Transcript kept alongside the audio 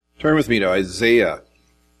Turn with me to Isaiah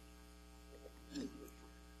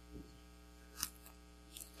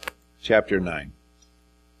chapter 9.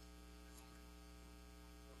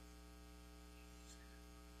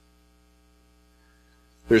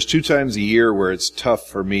 There's 2 times a year where it's tough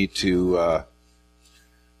for me to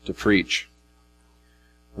preach.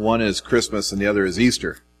 One is Christmas and the other is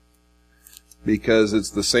Easter. Because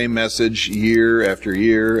it's the same message year after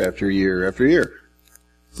year after year after year.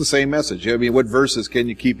 It's the same message. I mean, what verses can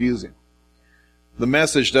you keep using? The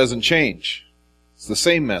message doesn't change. It's the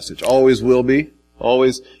same message. Always will be.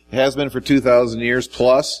 Always has been for 2,000 years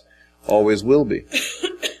plus. Always will be.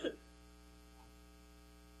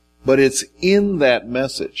 But it's in that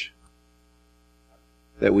message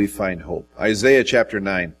that we find hope. Isaiah chapter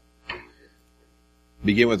 9.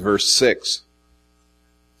 Begin with verse 6.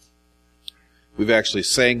 We've actually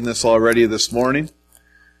sang this already this morning.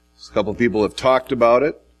 A couple of people have talked about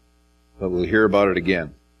it, but we'll hear about it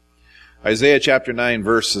again. Isaiah chapter 9,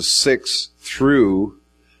 verses 6 through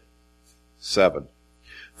 7.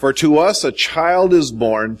 For to us a child is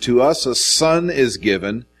born, to us a son is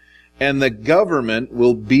given, and the government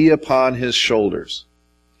will be upon his shoulders.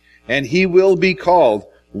 And he will be called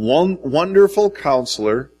Wonderful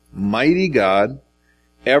Counselor, Mighty God,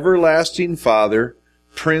 Everlasting Father,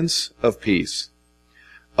 Prince of Peace.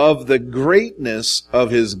 Of the greatness of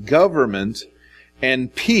his government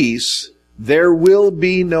and peace there will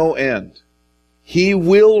be no end. He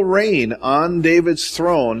will reign on David's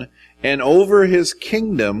throne and over his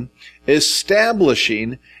kingdom,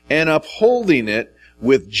 establishing and upholding it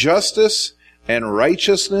with justice and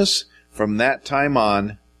righteousness from that time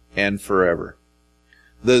on and forever.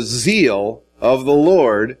 The zeal of the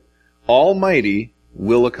Lord Almighty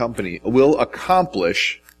will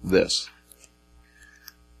accomplish this.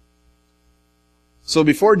 So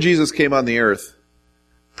before Jesus came on the earth,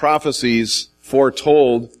 prophecies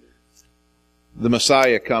foretold the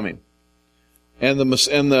Messiah coming. And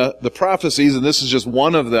the prophecies, and this is just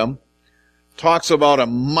one of them, talks about a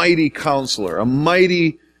mighty counselor, a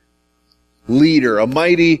mighty leader, a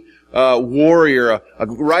mighty warrior,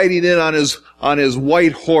 riding in on his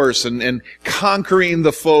white horse and conquering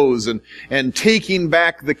the foes and taking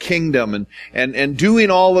back the kingdom and doing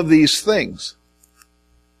all of these things.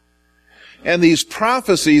 And these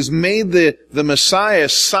prophecies made the Messiah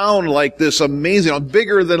sound like this amazing,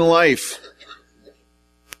 bigger than life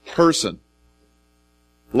person.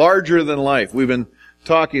 Larger than life. We've been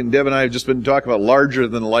talking, Deb and I have just been talking about larger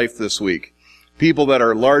than life this week. People that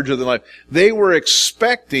are larger than life. They were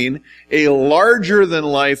expecting a larger than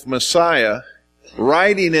life Messiah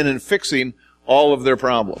riding in and fixing all of their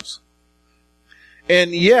problems.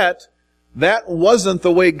 And yet, that wasn't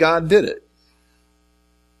the way God did it.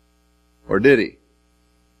 Or did he?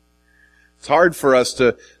 It's hard for us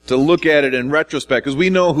to look at it in retrospect because we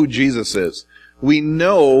know who Jesus is. We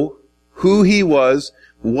know who he was,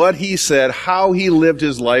 what he said, how he lived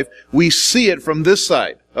his life. We see it from this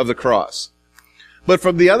side of the cross. But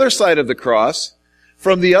from the other side of the cross,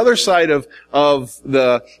 from the other side of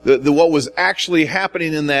the what was actually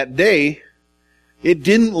happening in that day, it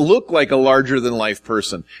didn't look like a larger than life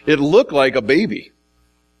person. It looked like a baby.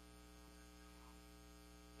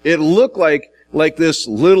 It looked like this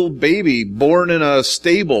little baby born in a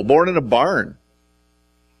stable, born in a barn.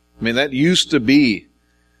 I mean, that used to be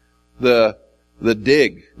the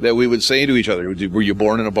dig that we would say to each other. Were you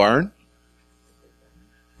born in a barn?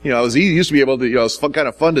 You know, it used to be able to, it was kind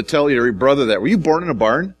of fun to tell your brother that. Were you born in a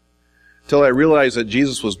barn? Until I realized that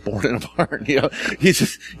Jesus was born in a barn. You know, he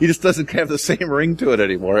just doesn't have the same ring to it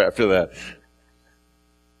anymore after that.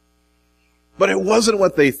 But it wasn't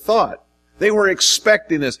what they thought. They were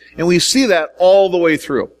expecting this. And we see that all the way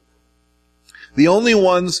through. The only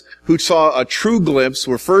ones who saw a true glimpse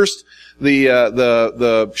were first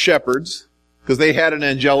the shepherds, because they had an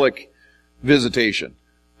angelic visitation.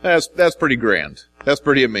 That's pretty grand. That's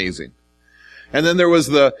pretty amazing. And then there was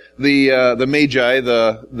the magi,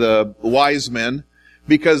 the wise men,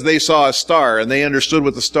 because they saw a star and they understood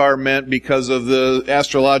what the star meant because of the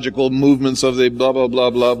astrological movements of the blah, blah, blah,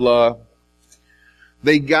 blah, blah.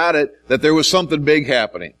 They got it that there was something big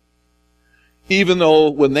happening. Even though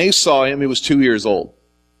when they saw him, he was 2 years old.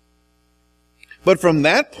 But from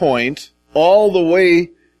that point, all the way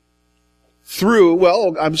through,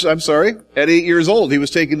 I'm sorry, at 8 years old, he was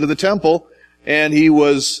taken to the temple, and he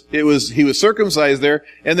was circumcised there,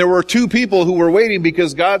 and there were 2 people who were waiting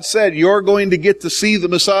because God said, you're going to get to see the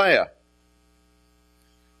Messiah.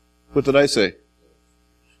 What did I say?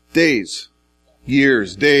 Days.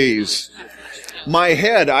 Years. Days. My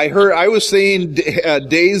head, I was saying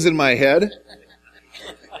days in my head.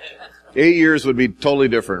 8 years would be totally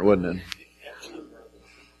different, wouldn't it?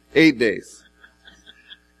 8 days.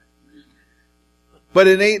 But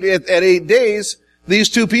at 8 days, these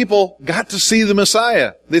two people got to see the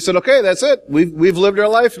Messiah. They said, okay, that's it. We've lived our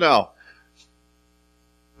life now.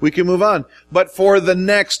 We can move on. But for the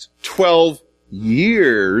next 12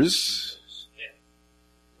 years,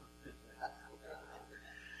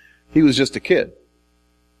 he was just a kid.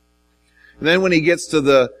 And then when he gets to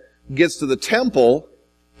the temple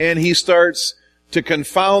and he starts to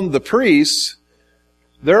confound the priests,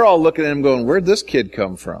 they're all looking at him going, where'd this kid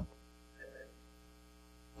come from?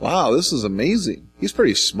 Wow, this is amazing. He's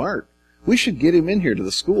pretty smart. We should get him in here to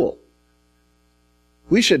the school.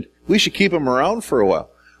 We should keep him around for a while.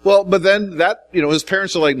 Well, but then his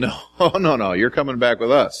parents are like, no, you're coming back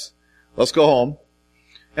with us. Let's go home.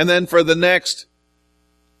 And then for the next,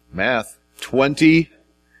 20-ish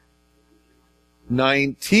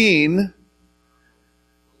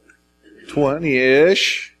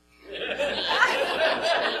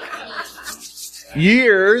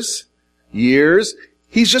years,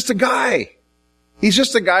 he's just a guy. He's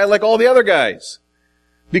just a guy like all the other guys.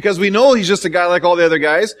 Because we know he's just a guy like all the other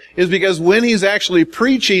guys is because when he's actually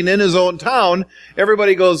preaching in his own town,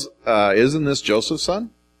 everybody goes, isn't this Joseph's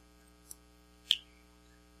son?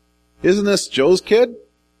 Isn't this Joe's kid?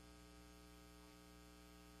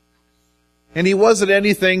 And he wasn't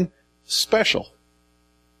anything special.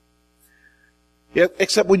 Yet,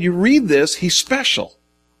 except when you read this, he's special.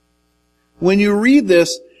 When you read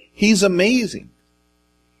this, he's amazing.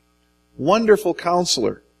 Wonderful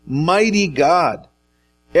Counselor, Mighty God,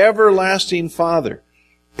 Everlasting Father,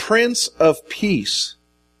 Prince of Peace.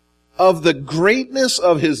 Of the greatness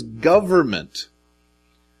of his government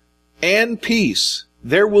and peace,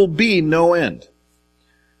 there will be no end.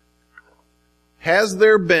 Has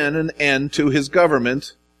there been an end to his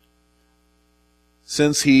government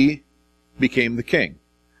since he became the king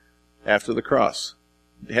after the cross?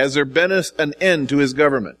 Has there been an end to his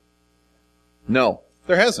government? No,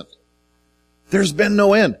 there hasn't. There's been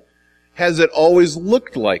no end. Has it always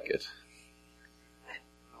looked like it?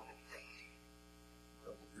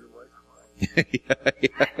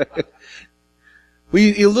 Well,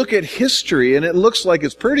 you look at history and it looks like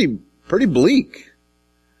it's pretty bleak.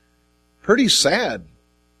 Pretty sad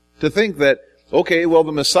to think that, okay, well,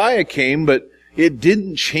 the Messiah came, but it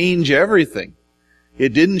didn't change everything.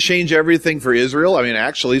 It didn't change everything for Israel. I mean,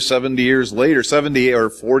 actually, 70 years later, 70 or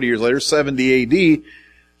 40 years later, 70 AD,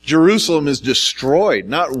 Jerusalem is destroyed.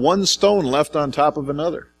 Not one stone left on top of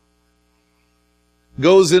another.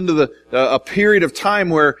 Goes into a period of time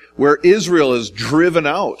where Israel is driven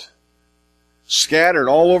out, scattered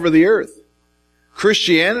all over the earth.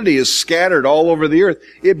 Christianity is scattered all over the earth.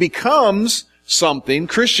 It becomes something.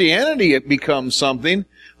 Christianity, it becomes something.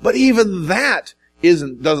 But even that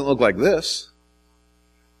doesn't look like this.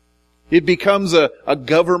 It becomes a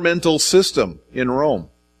governmental system in Rome.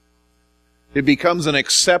 It becomes an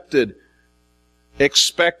accepted,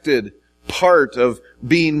 expected part of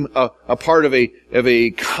being a part of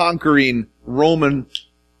a conquering Roman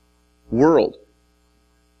world.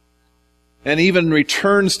 And even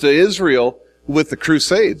returns to Israel with the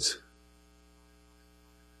Crusades.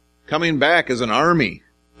 Coming back as an army.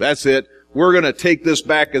 That's it. We're going to take this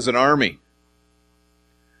back as an army.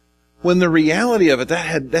 When the reality of it, that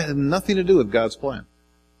had nothing to do with God's plan.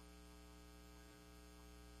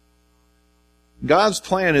 God's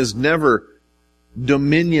plan is never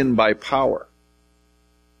dominion by power,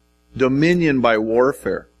 dominion by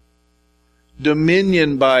warfare,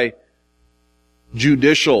 dominion by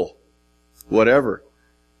judicial whatever.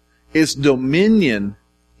 It's dominion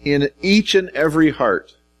in each and every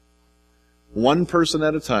heart, one person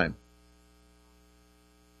at a time,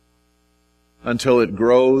 until it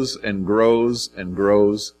grows and grows and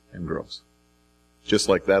grows and grows. Just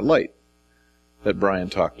like that light that Brian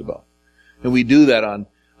talked about. And we do that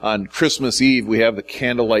on Christmas Eve. We have the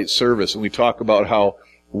candlelight service, and we talk about how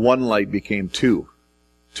one light became two.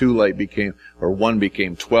 One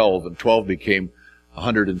became 12, and 12 became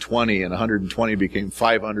 120, and 120 became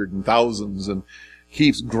 500 and thousands, and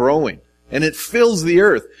keeps growing. And it fills the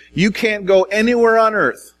earth. You can't go anywhere on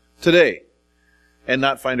earth today and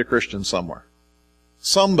not find a Christian somewhere.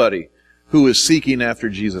 Somebody who is seeking after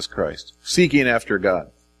Jesus Christ, seeking after God.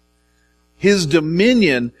 His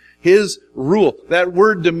dominion, His rule. That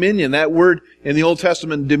word dominion, that word in the Old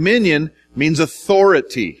Testament, dominion, means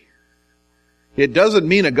authority. It doesn't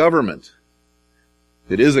mean a government.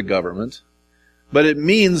 It is a government. But it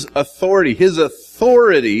means authority. His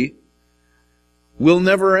authority will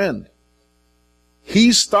never end.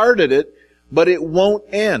 He started it, but it won't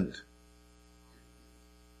end.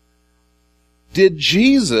 Did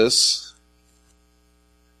Jesus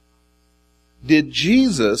did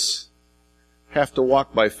Jesus have to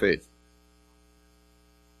walk by faith?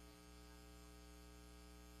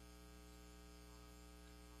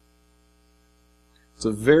 It's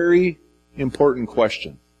a very important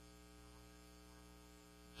question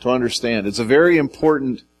to understand. It's a very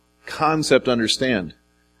important concept to understand.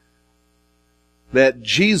 That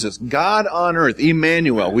Jesus, God on earth,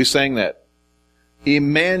 Emmanuel, we sang that.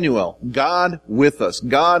 Emmanuel, God with us,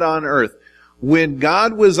 God on earth. When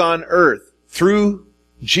God was on earth through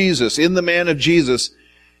Jesus, in the man of Jesus,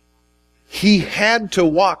 He had to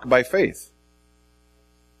walk by faith.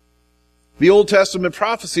 The Old Testament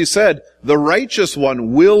prophecy said, the righteous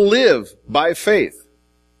one will live by faith.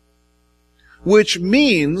 Which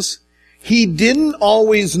means He didn't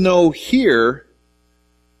always know here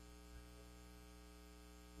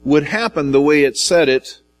would happen the way it said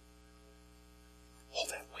it. Hold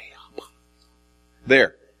that way up.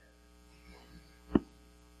 There.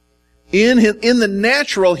 In the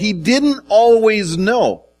natural, He didn't always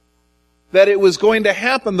know that it was going to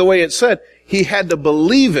happen the way it said. He had to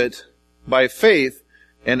believe it by faith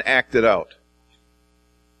and act it out.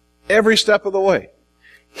 Every step of the way.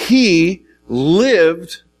 He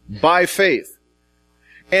lived by faith.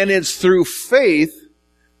 And it's through faith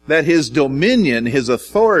that His dominion, His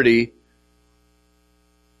authority,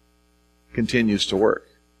 continues to work.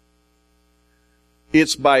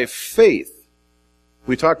 It's by faith.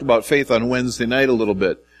 We talked about faith on Wednesday night a little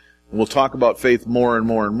bit. We'll talk about faith more and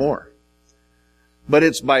more and more. But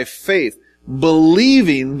it's by faith,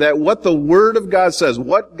 believing that what the Word of God says,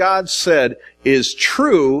 what God said, is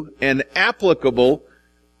true and applicable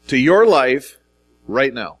to your life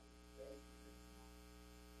right now.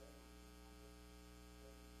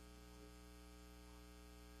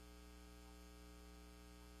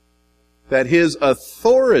 That His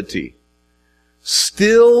authority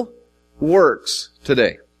still works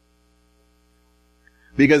today.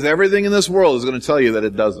 Because everything in this world is going to tell you that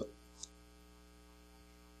it doesn't.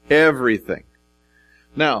 Everything.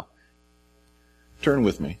 Now, turn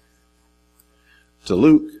with me to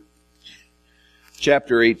Luke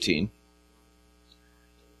chapter 18.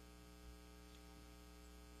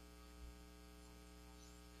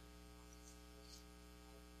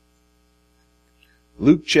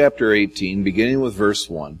 Luke chapter 18, beginning with verse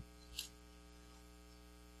 1.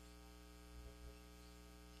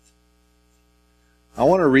 I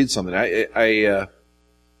want to read something. I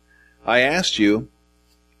asked you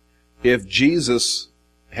if Jesus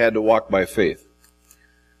had to walk by faith.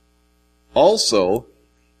 Also,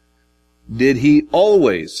 did He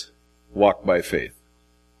always walk by faith?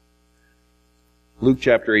 Luke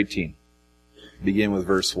chapter 18, beginning with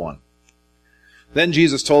verse 1. Then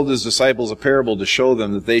Jesus told His disciples a parable to show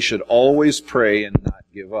them that they should always pray and not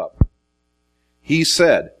give up. He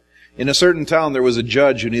said, in a certain town there was a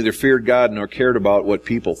judge who neither feared God nor cared about what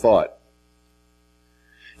people thought.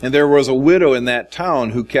 And there was a widow in that town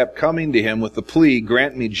who kept coming to him with the plea,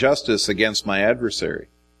 grant me justice against my adversary.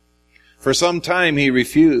 For some time he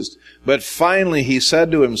refused, but finally he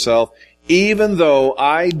said to himself, even though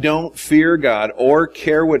I don't fear God or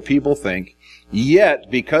care what people think, yet,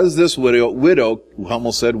 because this widow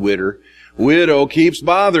keeps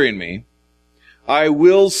bothering me, I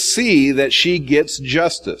will see that she gets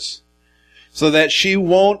justice, so that she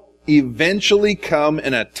won't eventually come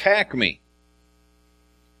and attack me.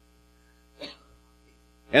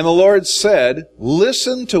 And the Lord said,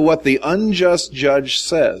 listen to what the unjust judge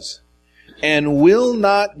says, and will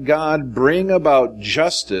not God bring about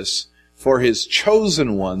justice for His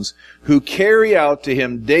chosen ones who cry out to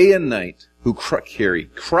Him day and night?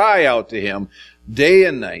 Cry out to Him day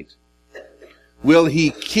and night. Will He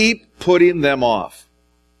keep putting them off?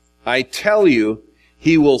 I tell you,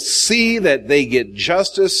 He will see that they get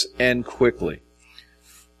justice and quickly.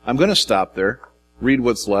 I'm going to stop there, read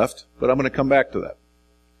what's left, but I'm going to come back to that.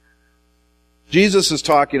 Jesus is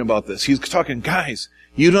talking about this. He's talking, guys,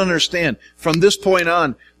 you don't understand. From this point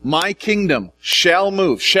on, my kingdom shall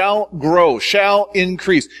move, shall grow, shall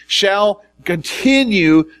increase, shall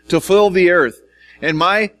continue to fill the earth. And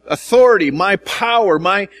my authority, my power,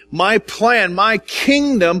 my plan, my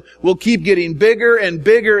kingdom will keep getting bigger and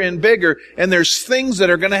bigger and bigger. And there's things that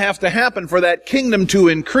are going to have to happen for that kingdom to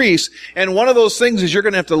increase. And one of those things is you're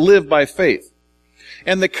going to have to live by faith.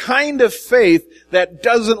 And the kind of faith that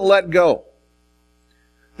doesn't let go.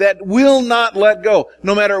 That will not let go,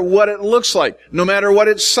 no matter what it looks like, no matter what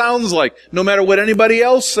it sounds like, no matter what anybody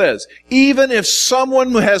else says. Even if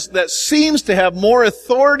someone that seems to have more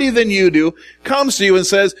authority than you do comes to you and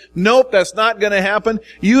says, nope, that's not going to happen,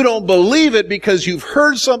 you don't believe it because you've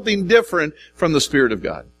heard something different from the Spirit of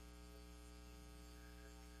God.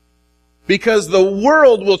 Because the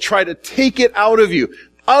world will try to take it out of you.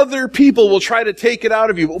 Other people will try to take it out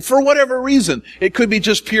of you. For whatever reason. It could be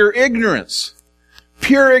just pure ignorance.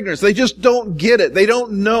 Pure ignorance. They just don't get it. They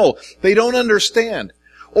don't know. They don't understand.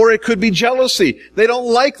 Or it could be jealousy. They don't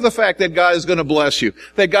like the fact that God is going to bless you.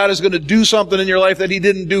 That God is going to do something in your life that He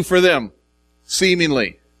didn't do for them.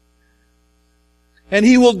 Seemingly. And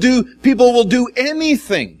people will do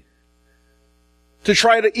anything to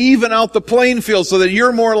try to even out the playing field so that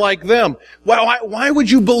you're more like them. Why would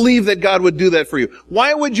you believe that God would do that for you?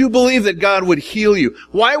 Why would you believe that God would heal you?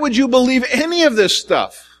 Why would you believe any of this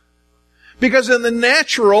stuff? Because in the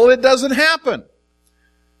natural, it doesn't happen.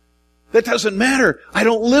 That doesn't matter. I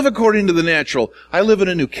don't live according to the natural. I live in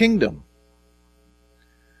a new kingdom.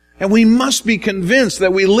 And we must be convinced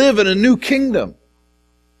that we live in a new kingdom.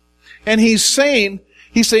 And He's saying,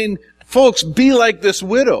 folks, be like this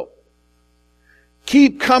widow.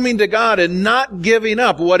 Keep coming to God and not giving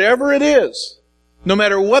up, whatever it is. No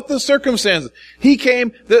matter what the circumstances.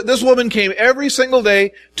 This woman came every single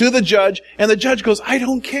day to the judge, and the judge goes, I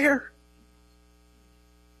don't care.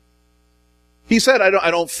 He said,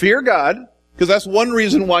 I don't fear God, because that's one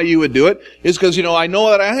reason why you would do it, is because, I know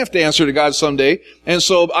that I have to answer to God someday, and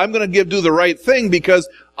so I'm going to do the right thing because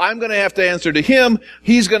I'm going to have to answer to Him.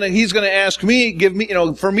 He's going to ask me,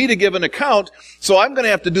 for me to give an account, so I'm going to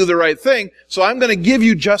have to do the right thing, so I'm going to give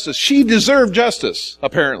you justice. She deserved justice,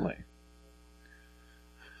 apparently.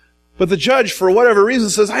 But the judge, for whatever reason,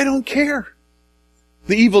 says, I don't care.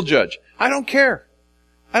 The evil judge. I don't care.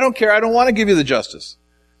 I don't care. I don't want to give you the justice.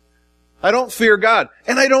 I don't fear God.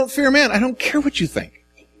 And I don't fear man. I don't care what you think.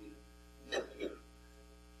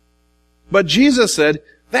 But Jesus said,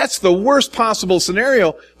 that's the worst possible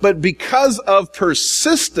scenario. But because of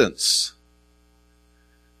persistence,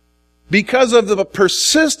 because of the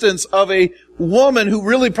persistence of a woman who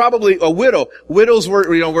really probably a widow. Widows were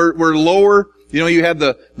lower. You had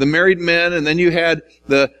the married men, and then you had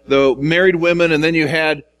the married women, and then you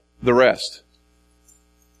had the rest.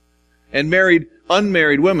 And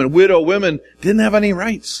unmarried women, widow women, didn't have any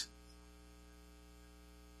rights.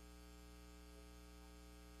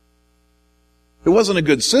 It wasn't a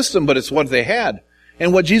good system, but it's what they had.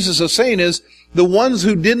 And what Jesus is saying is, the ones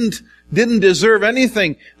who didn't deserve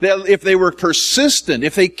anything, that if they were persistent,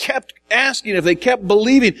 if they kept asking, if they kept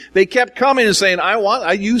believing, they kept coming and saying,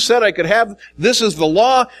 you said I could have, this is the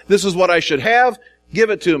law, this is what I should have, give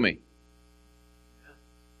it to me.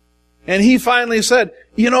 And He finally said,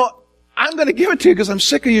 I'm going to give it to you because I'm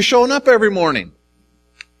sick of you showing up every morning.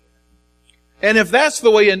 And if that's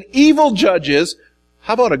the way an evil judge is,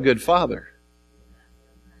 how about a good father?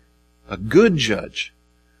 A good judge.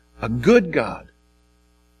 A good God.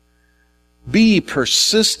 Be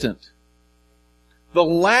persistent. The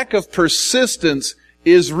lack of persistence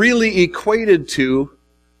is really equated to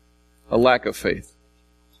a lack of faith.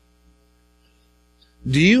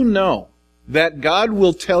 Do you know that God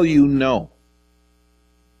will tell you no?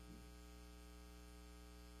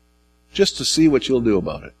 Just to see what you'll do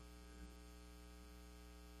about it.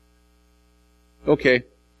 Okay,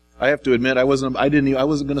 I have to admit I wasn't going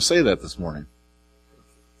to say that this morning.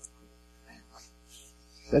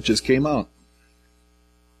 That just came out.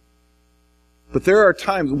 But there are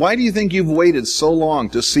times, why do you think you've waited so long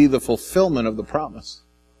to see the fulfillment of the promise?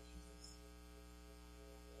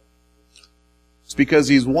 It's because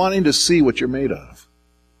He's wanting to see what you're made of.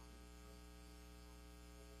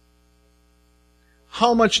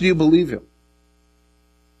 How much do you believe Him?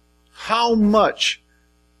 How much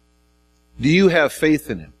do you have faith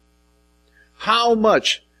in Him? How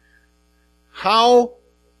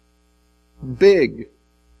big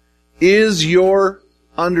is your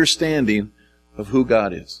understanding of who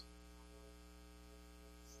God is?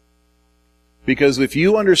 Because if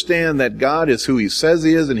you understand that God is who He says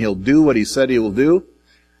He is and He'll do what He said He will do,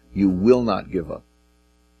 you will not give up.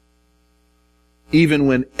 Even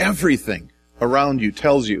when everything around you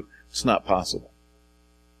tells you it's not possible.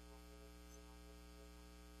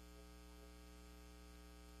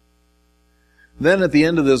 Then at the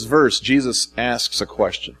end of this verse, Jesus asks a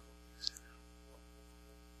question.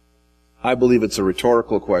 I believe it's a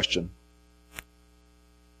rhetorical question.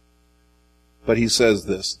 But He says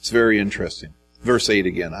this. It's very interesting. Verse 8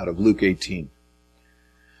 again, out of Luke 18.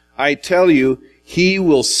 I tell you, He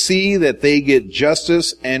will see that they get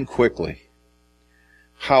justice and quickly.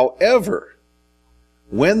 However,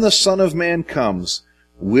 when the Son of Man comes,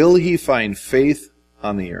 will He find faith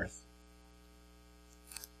on the earth?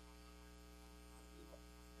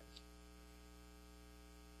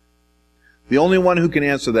 The only one who can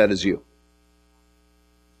answer that is you.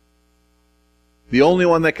 The only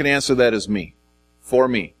one that can answer that is me. For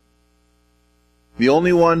me. The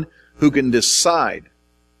only one who can decide,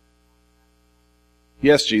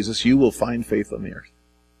 yes, Jesus, you will find faith on the earth,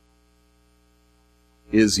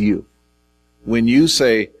 is you. When you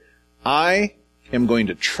say, I am going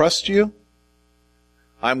to trust you,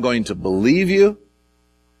 I'm going to believe you,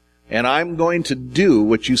 and I'm going to do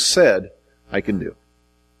what you said I can do.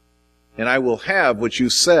 And I will have what you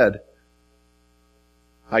said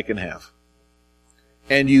I can have.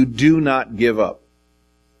 And you do not give up.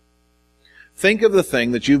 Think of the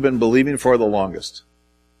thing that you've been believing for the longest.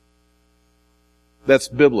 That's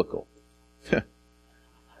biblical.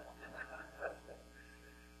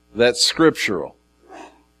 That's scriptural.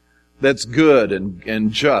 That's good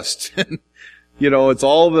and just.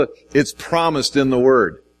 It's promised in the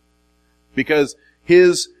Word. Because He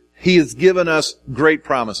has given us great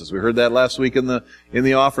promises. We heard that last week in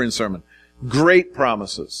the offering sermon. Great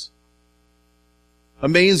promises.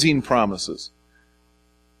 Amazing promises.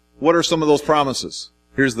 What are some of those promises?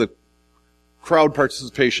 Here's the crowd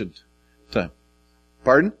participation time.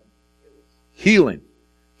 Pardon? Healing.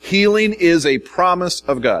 Healing is a promise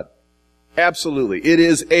of God. Absolutely. It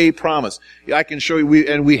is a promise. I can show you,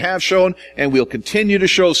 we have shown, and we'll continue to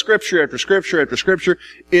show scripture after scripture after scripture.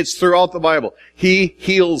 It's throughout the Bible. He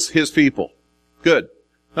heals His people. Good.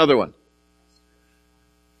 Another one.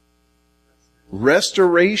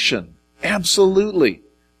 Restoration. Absolutely.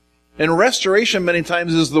 And restoration many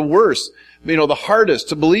times is the worst, the hardest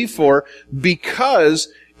to believe for, because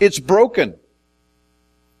it's broken.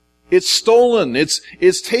 It's stolen. It's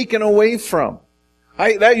taken away from.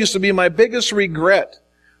 That used to be my biggest regret,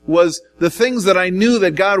 was the things that I knew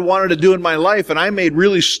that God wanted to do in my life, and I made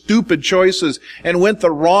really stupid choices and went the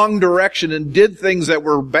wrong direction and did things that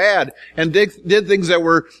were bad and did things that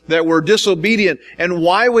were disobedient. And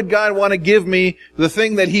why would God want to give me the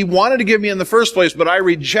thing that He wanted to give me in the first place, but I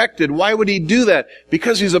rejected? Why would He do that?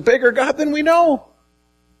 Because He's a bigger God than we know.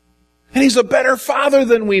 And He's a better Father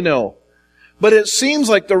than we know. But it seems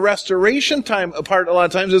like the restoration time part a lot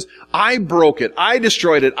of times is, I broke it. I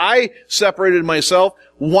destroyed it. I separated myself.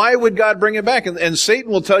 Why would God bring it back? And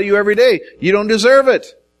Satan will tell you every day, you don't deserve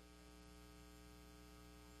it.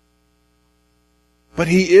 But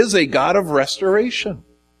He is a God of restoration.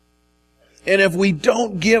 And if we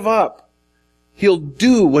don't give up, He'll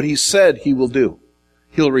do what He said He will do.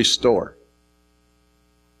 He'll restore.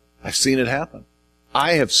 I've seen it happen.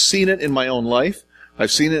 I have seen it in my own life. I've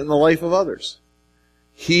seen it in the life of others.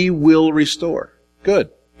 He will restore. Good.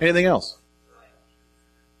 Anything else?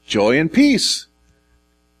 Joy and peace.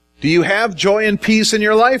 Do you have joy and peace in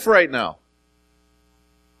your life right now?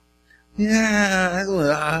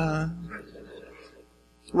 Yeah.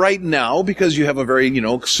 Right now, because you have a very,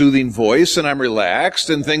 soothing voice and I'm relaxed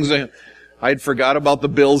and things. I'd forgot about the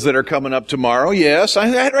bills that are coming up tomorrow. Yes,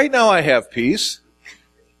 right now I have peace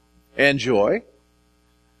and joy.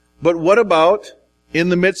 But what about in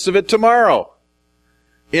the midst of it tomorrow?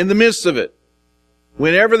 In the midst of it.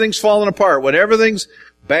 When everything's falling apart, when everything's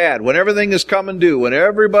bad, when everything is coming due, when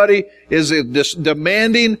everybody is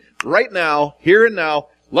demanding right now, here and now,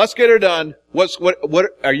 let's get her done. What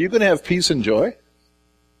are you going to have peace and joy?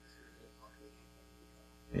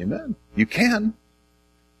 Amen. You can.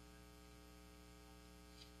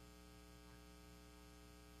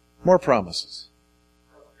 More promises.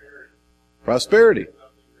 Prosperity.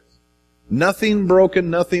 Nothing broken,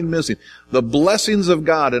 nothing missing. The blessings of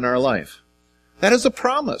God in our life. That is a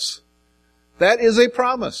promise. That is a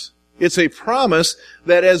promise. It's a promise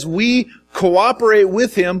that as we cooperate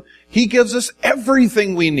with Him, He gives us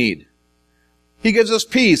everything we need. He gives us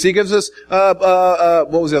peace. He gives us, what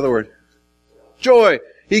was the other word? Joy.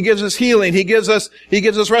 He gives us healing. He gives us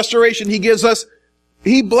restoration.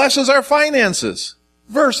 He blesses our finances.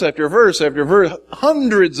 Verse after verse after verse,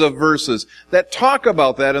 hundreds of verses that talk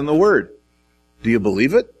about that in the Word. Do you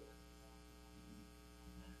believe it?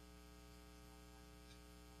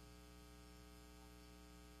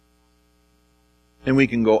 And we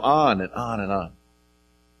can go on and on and on.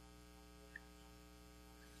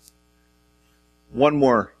 One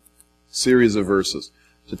more series of verses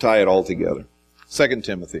to tie it all together. 2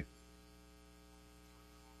 Timothy.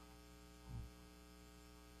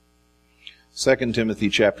 2 Timothy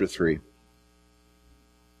chapter 3.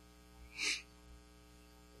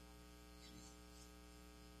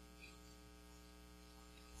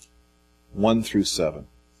 1-7.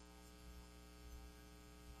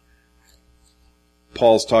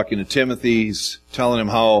 Paul's talking to Timothy. He's telling him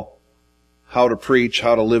how to preach,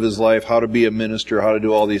 how to live his life, how to be a minister, how to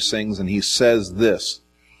do all these things. And he says this,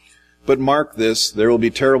 "But mark this, there will be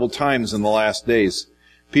terrible times in the last days.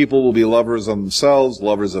 People will be lovers of themselves,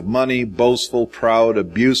 lovers of money, boastful, proud,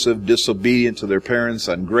 abusive, disobedient to their parents,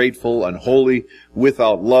 ungrateful, unholy,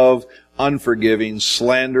 without love, unforgiving,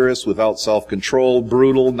 slanderous, without self-control,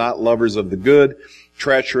 brutal, not lovers of the good,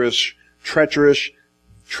 treacherous,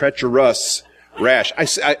 rash. I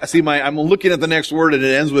see I'm looking at the next word and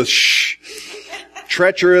it ends with sh.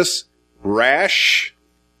 Treacherous, rash,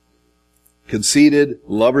 conceited,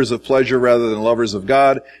 lovers of pleasure rather than lovers of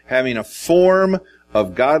God, having a form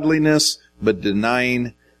of godliness but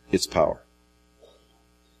denying its power.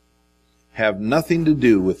 Have nothing to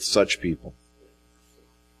do with such people.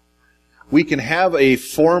 We can have a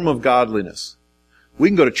form of godliness. We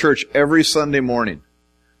can go to church every Sunday morning.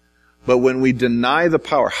 But when we deny the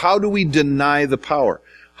power, how do we deny the power?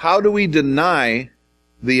 How do we deny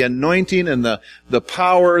the anointing and the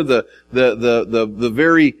power, the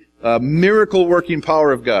very miracle working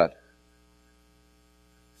power of God?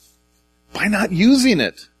 By not using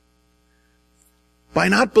it. By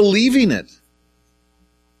not believing it.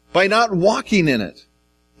 By not walking in it.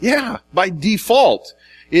 Yeah, by default.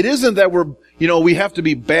 It isn't that we have to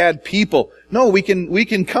be bad people. No, we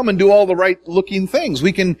can come and do all the right looking things.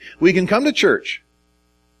 We can come to church.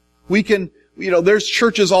 There's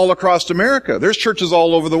churches all across America. There's churches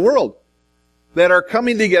all over the world that are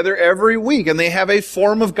coming together every week and they have a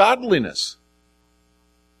form of godliness.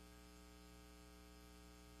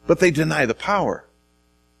 But they deny the power.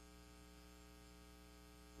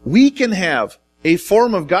 We can have a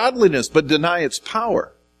form of godliness but deny its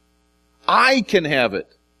power. I can have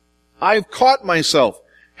it. I've caught myself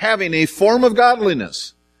having a form of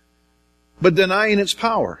godliness but denying its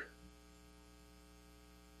power.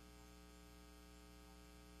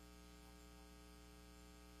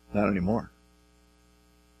 Not anymore.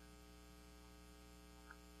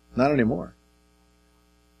 Not anymore.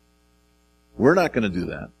 We're not going to do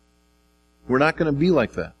that. We're not going to be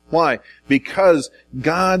like that. Why? Because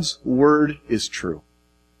God's Word is true.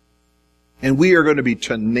 And we are going to be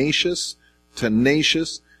tenacious.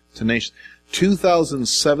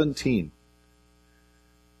 2017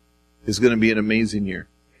 is going to be an amazing year.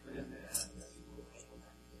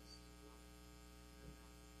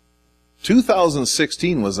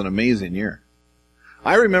 2016 was an amazing year.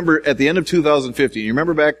 I remember at the end of 2015, you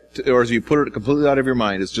remember back, or as you put it completely out of your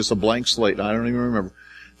mind, it's just a blank slate, I don't even remember.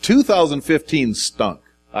 2015 stunk.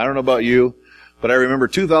 I don't know about you, but I remember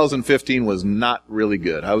 2015 was not really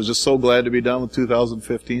good. I was just so glad to be done with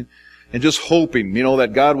 2015 and just hoping,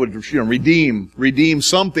 that God would, redeem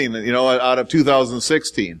something, out of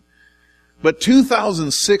 2016. But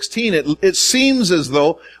 2016, it seems as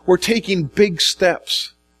though we're taking big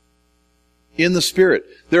steps in the Spirit.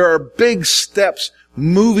 There are big steps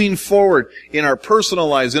moving forward in our personal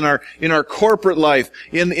lives, in our corporate life,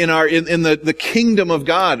 in the kingdom of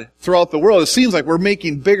God throughout the world. It seems like we're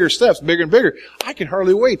making bigger steps, bigger and bigger. I can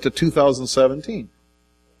hardly wait to 2017.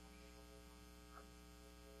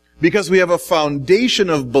 Because we have a foundation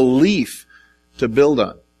of belief to build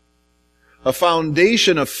on. A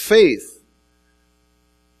foundation of faith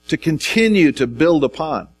to continue to build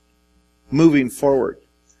upon, moving forward.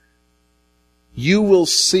 You will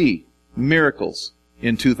see miracles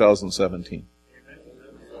in 2017.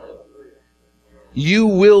 You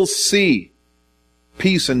will see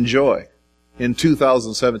peace and joy in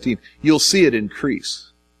 2017. You'll see it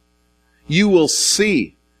increase. You will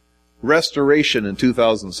see restoration in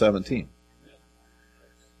 2017.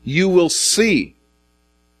 You will see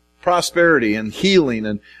prosperity and healing,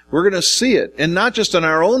 and we're going to see it, and not just in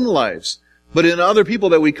our own lives, but in other people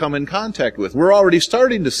that we come in contact with. We're already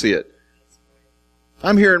starting to see it.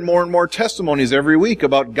 I'm hearing more and more testimonies every week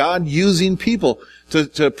about God using people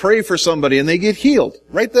to pray for somebody and they get healed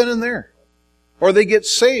right then and there. Or they get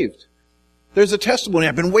saved. There's a testimony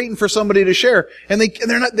I've been waiting for somebody to share and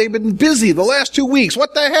they've been busy the last 2 weeks.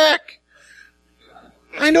 What the heck?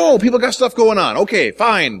 I know people got stuff going on. Okay,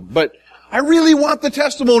 fine. But I really want the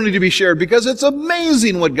testimony to be shared because it's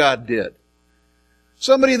amazing what God did.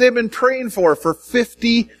 Somebody they've been praying for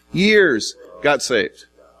 50 years got saved.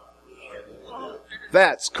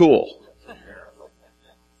 That's cool.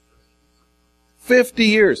 50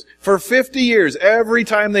 years. For 50 years, every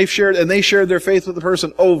time they shared their faith with the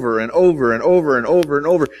person over and over and over and over and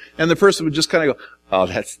over, and the person would just kind of go, oh,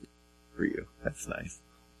 that's for you. That's nice.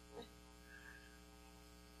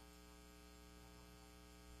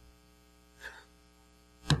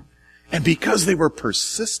 And because they were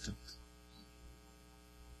persistent,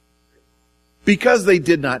 because they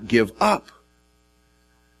did not give up,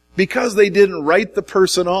 because they didn't write the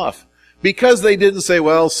person off, because they didn't say,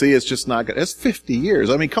 well, see, it's just not good. It's 50 years.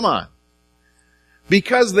 I mean, come on.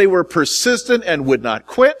 Because they were persistent and would not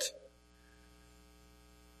quit,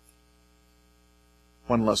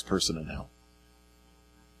 one less person in hell.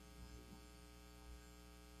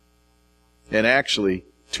 And actually,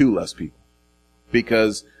 2 less people.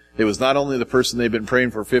 Because it was not only the person they'd been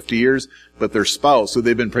praying for 50 years, but their spouse, who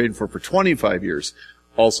they'd been praying for 25 years,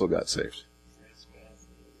 also got saved.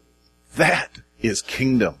 That is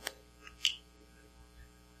kingdom.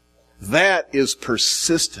 That is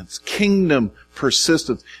persistence. Kingdom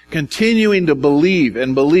persistence. Continuing to believe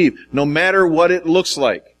and believe, no matter what it looks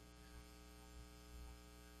like.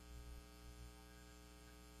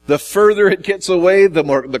 The further it gets away,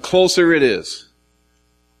 the closer it is.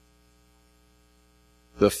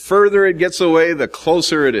 The further it gets away, the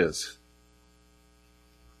closer it is.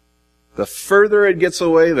 The further it gets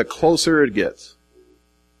away, the closer it gets.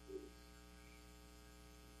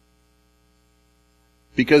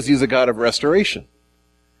 Because He's a God of restoration.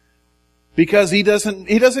 Because He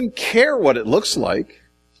doesn't care what it looks like.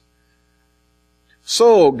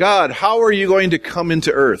 So, God, how are you going to come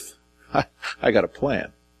into earth? I got a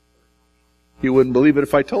plan. You wouldn't believe it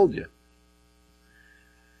if I told you.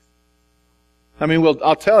 I mean, well,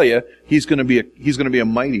 I'll tell you, He's going to be a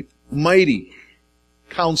mighty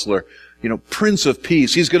counselor, Prince of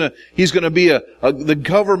Peace. He's going to be the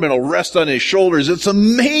government will rest on His shoulders. It's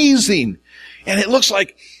amazing. And it looks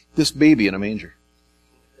like this baby in a manger.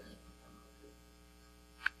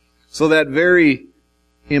 So that very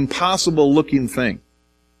impossible looking thing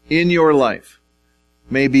in your life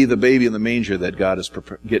may be the baby in the manger that God is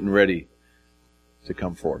getting ready to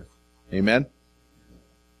come forth. Amen?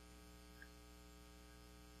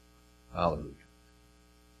 Hallelujah.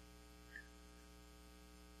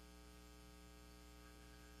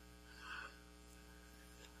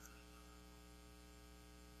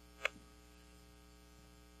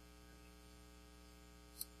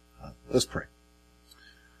 Let's pray.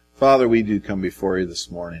 Father, we do come before you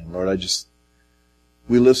this morning. Lord,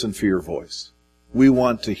 we listen for your voice. We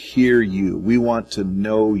want to hear you. We want to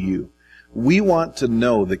know you. We want to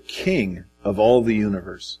know the King of all the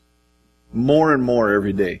universe. More and more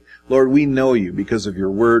every day. Lord, we know you because of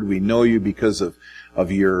your word. We know you because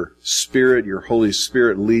of your Spirit, your Holy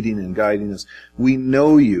Spirit leading and guiding us. We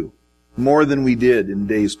know you more than we did in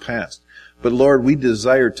days past. But Lord, we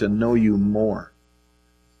desire to know you more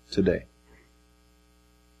today.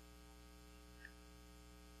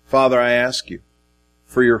 Father, I ask you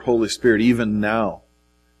for your Holy Spirit even now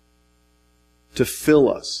to fill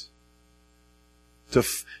us, to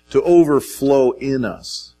overflow in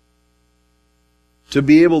us, to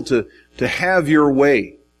be able to have your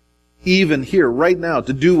way even here, right now,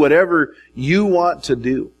 to do whatever you want to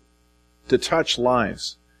do, to touch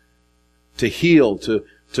lives, to heal, to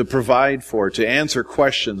provide for, to answer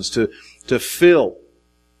questions, to fill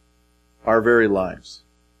our very lives.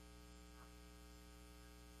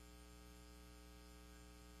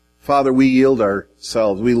 Father, we yield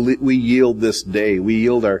ourselves. We yield this day. We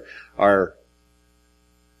yield our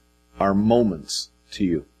moments to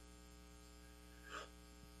you.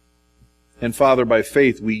 And Father, by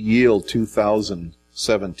faith, we yield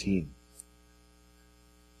 2017.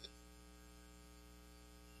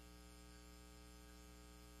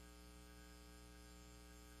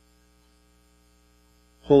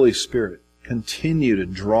 Holy Spirit, continue to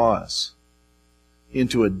draw us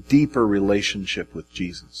into a deeper relationship with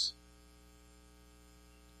Jesus.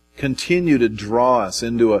 Continue to draw us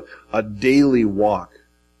into a daily walk,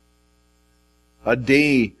 a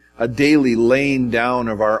daily laying down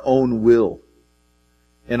of our own will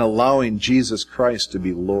and allowing Jesus Christ to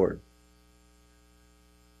be Lord.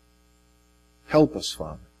 Help us,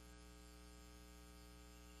 Father,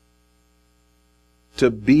 to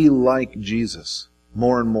be like Jesus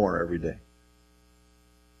more and more every day.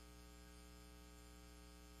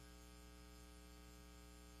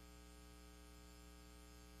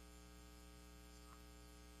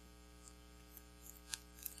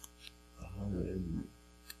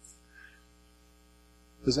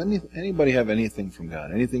 Does anybody have anything from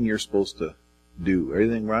God? Anything you're supposed to do?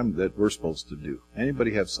 Anything that we're supposed to do?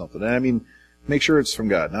 Anybody have something? And I mean, make sure it's from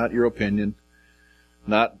God, not your opinion,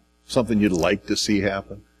 not something you'd like to see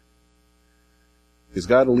happen. Is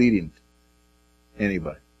God leading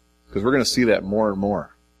anybody? Because we're going to see that more and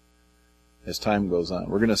more as time goes on.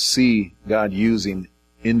 We're going to see God using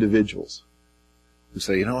individuals who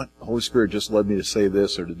say, you know what, the Holy Spirit just led me to say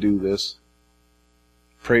this or to do this.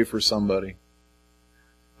 Pray for somebody.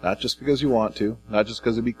 Not just because you want to, not just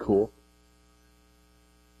because it'd be cool,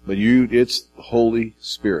 but it's the Holy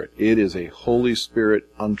Spirit. It is a Holy Spirit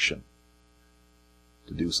unction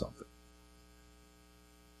to do something.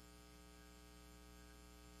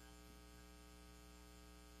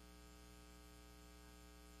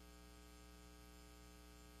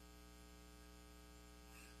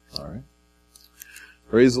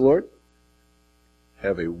 Praise the Lord.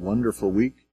 Have a wonderful week.